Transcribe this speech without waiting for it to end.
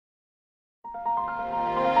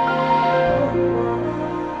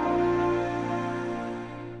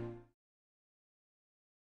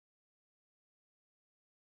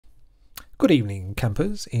Good evening,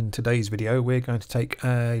 campers. In today's video we're going to take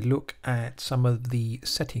a look at some of the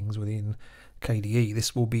settings within KDE.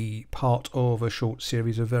 This will be part of a short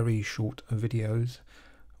series of very short videos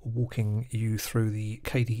walking you through the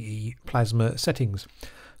KDE Plasma settings.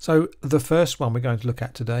 So the first one we're going to look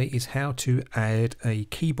at today is how to add a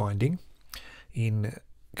key binding in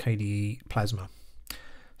KDE Plasma.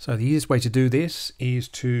 So the easiest way to do this is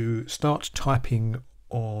to start typing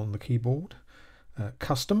on the keyboard,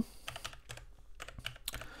 custom,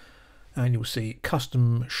 and you'll see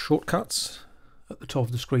custom shortcuts at the top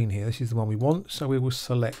of the screen here. This is the one we want, so we will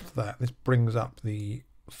select that. This brings up the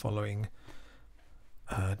following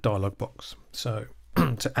dialog box. So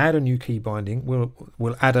to add a new key binding,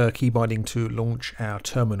 we'll add a key binding to launch our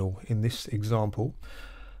terminal. In this example,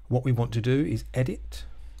 what we want to do is edit,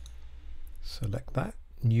 select that,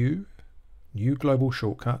 new global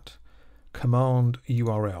shortcut, command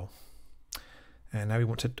URL, and now we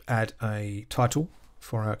want to add a title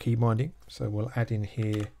for our key binding, so we'll add in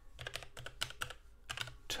here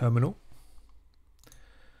terminal,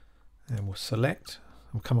 and we'll select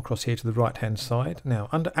and come across here to the right hand side. Now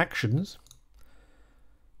under actions,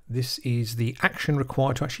 this is the action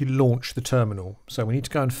required to actually launch the terminal, so we need to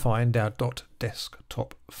go and find our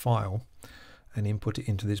 .desktop file and input it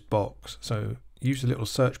into this box. So use the little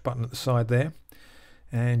search button at the side there,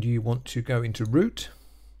 and you want to go into root,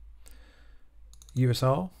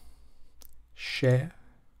 USR, share,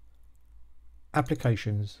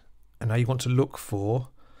 applications, and now you want to look for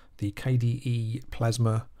the KDE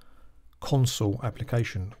Plasma console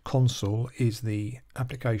application. Console is the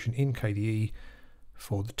application in KDE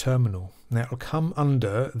for the terminal. Now it will come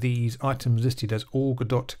under these items listed as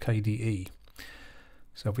org.kde.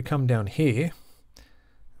 So if we come down here,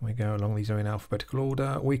 we go along, these are in alphabetical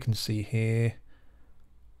order, we can see here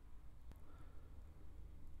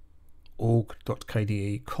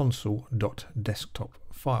org.kde console.desktop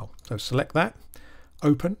file. So select that,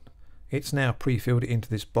 open. It's now pre-filled it into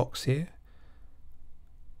this box here,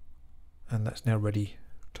 and that's now ready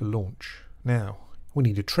to launch. Now we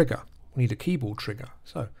need a trigger, we need a keyboard trigger.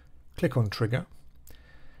 So click on trigger,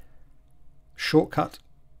 shortcut,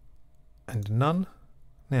 and none.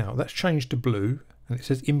 Now that's changed to blue and it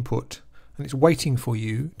says input, and it's waiting for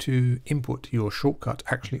you to input your shortcut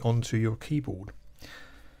actually onto your keyboard.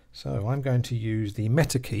 So I'm going to use the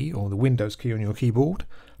meta key, or the Windows key on your keyboard,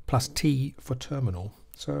 plus T for terminal.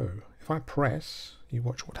 So if I press, you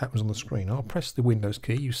watch what happens on the screen. I'll press the Windows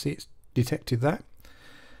key, you see it's detected that,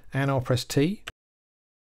 and I'll press T,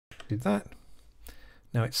 did that.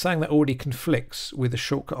 Now it's saying that already conflicts with the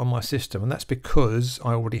shortcut on my system, and that's because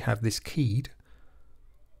I already have this keyed.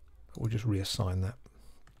 We'll just reassign that.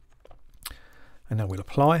 And now we'll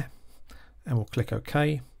apply, and we'll click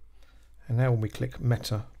OK. And now when we click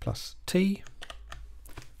Meta plus T,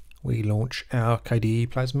 we launch our KDE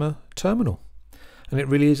Plasma terminal. And it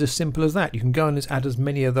really is as simple as that. You can go and add as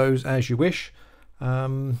many of those as you wish.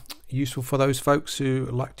 Useful for those folks who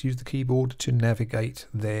like to use the keyboard to navigate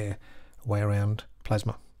their way around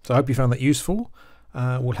Plasma. So I hope you found that useful.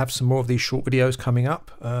 We'll have some more of these short videos coming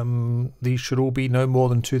up. These should all be no more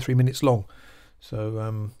than 2-3 minutes long.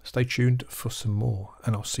 So stay tuned for some more,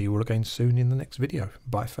 and I'll see you all again soon in the next video.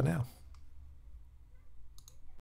 Bye for now.